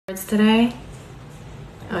Today.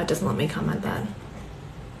 Oh, it doesn't let me comment that.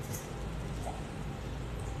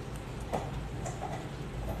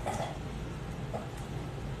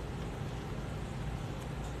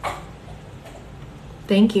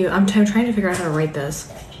 Thank you. I'm trying to figure out how to write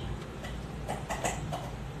this.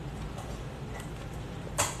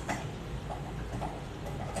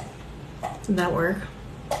 Did that work?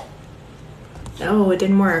 No, it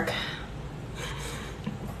didn't work.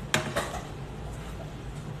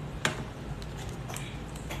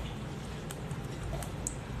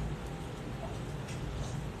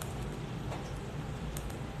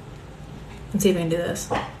 Let's see if I can do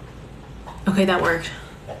this. Okay, that worked.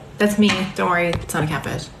 That's me. Don't worry, it's not a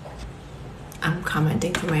catfish. I'm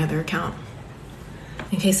commenting from my other account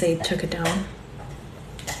in case they took it down.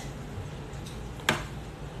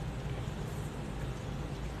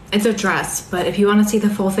 It's a dress, but if you want to see the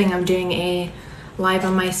full thing, I'm doing a live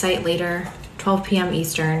on my site later, 12 p.m.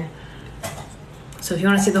 Eastern. So if you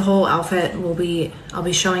want to see the whole outfit, I'll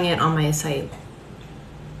be showing it on my site.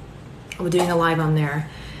 I'll be doing a live on there.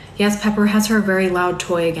 Yes, Pepper has her very loud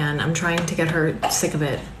toy again. I'm trying to get her sick of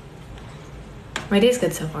it. My day's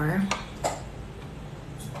good so far.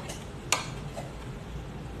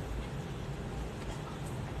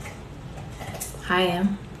 Hi.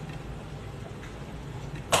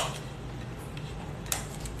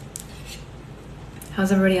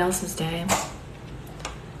 How's everybody else's day?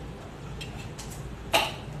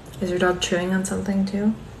 Is your dog chewing on something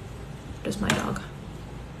too? Just my dog.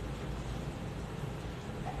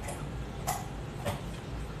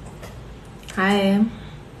 Hi.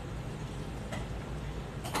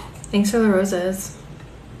 Thanks for the roses.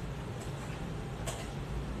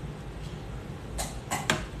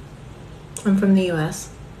 I'm from the US.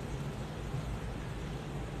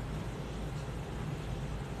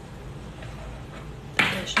 The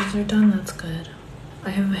dishes are done, that's good.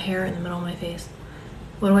 I have a hair in the middle of my face.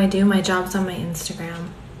 What do I do? My job's on my Instagram.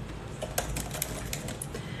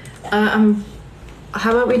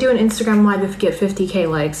 How about we do an Instagram live if we get 50K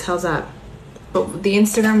likes? How's that? But the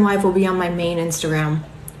Instagram live will be on my main Instagram,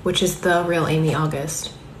 which is The Real Amy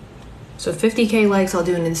August. So 50K likes, I'll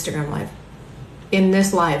do an Instagram live. In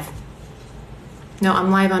this live. No, I'm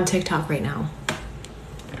live on TikTok right now.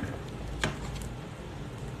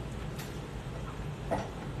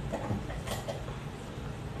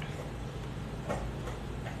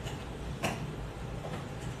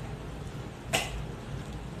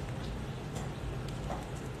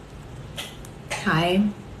 Hi.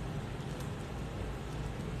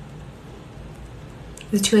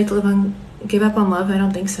 Is it too late to give up on love? I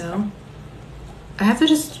don't think so. I have to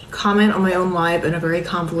just comment on my own live in a very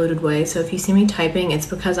convoluted way. So if you see me typing, it's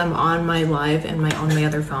because I'm on my live and on my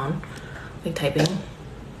other phone, like typing.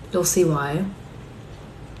 You'll see why.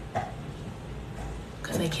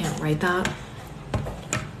 Because I can't write that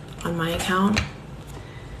on my account.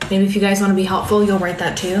 Maybe if you guys want to be helpful, you'll write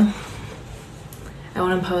that too. I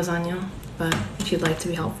won't impose on you, but if you'd like to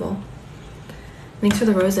be helpful. Thanks for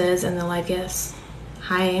the roses and the live gifts.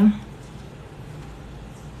 Hi.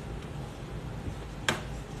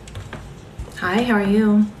 Hi, how are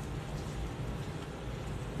you?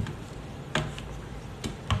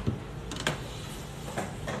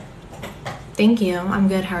 Thank you. I'm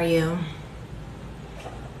good. How are you?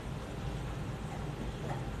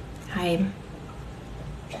 Hi.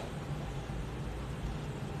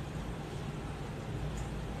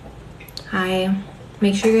 Hi.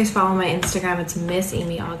 Make sure you guys follow my Instagram. It's Miss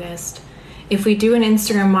Amy August. If we do an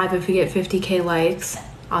Instagram live, if we get 50K likes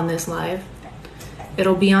on this live,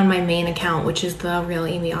 it'll be on my main account, which is The Real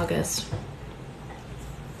Amy August.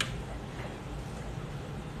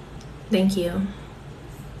 Thank you.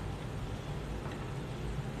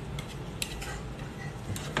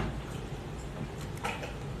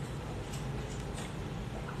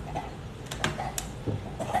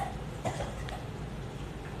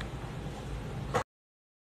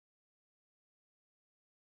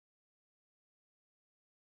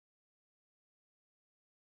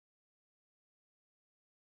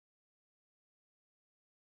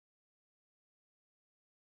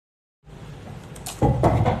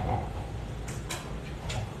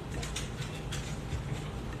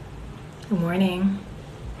 Good morning.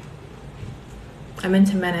 I'm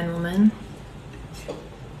into men and women.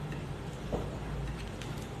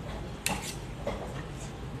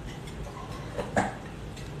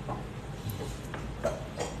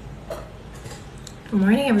 Good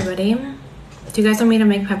morning, everybody. Do you guys want me to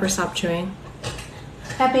make Pepper stop chewing?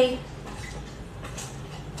 Peppy.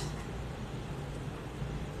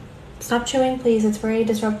 Stop chewing, please. It's very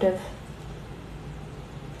disruptive.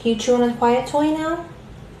 Can you chew on a quiet toy now?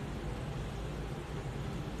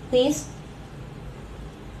 please.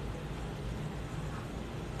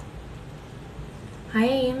 Hi,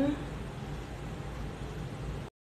 Aim.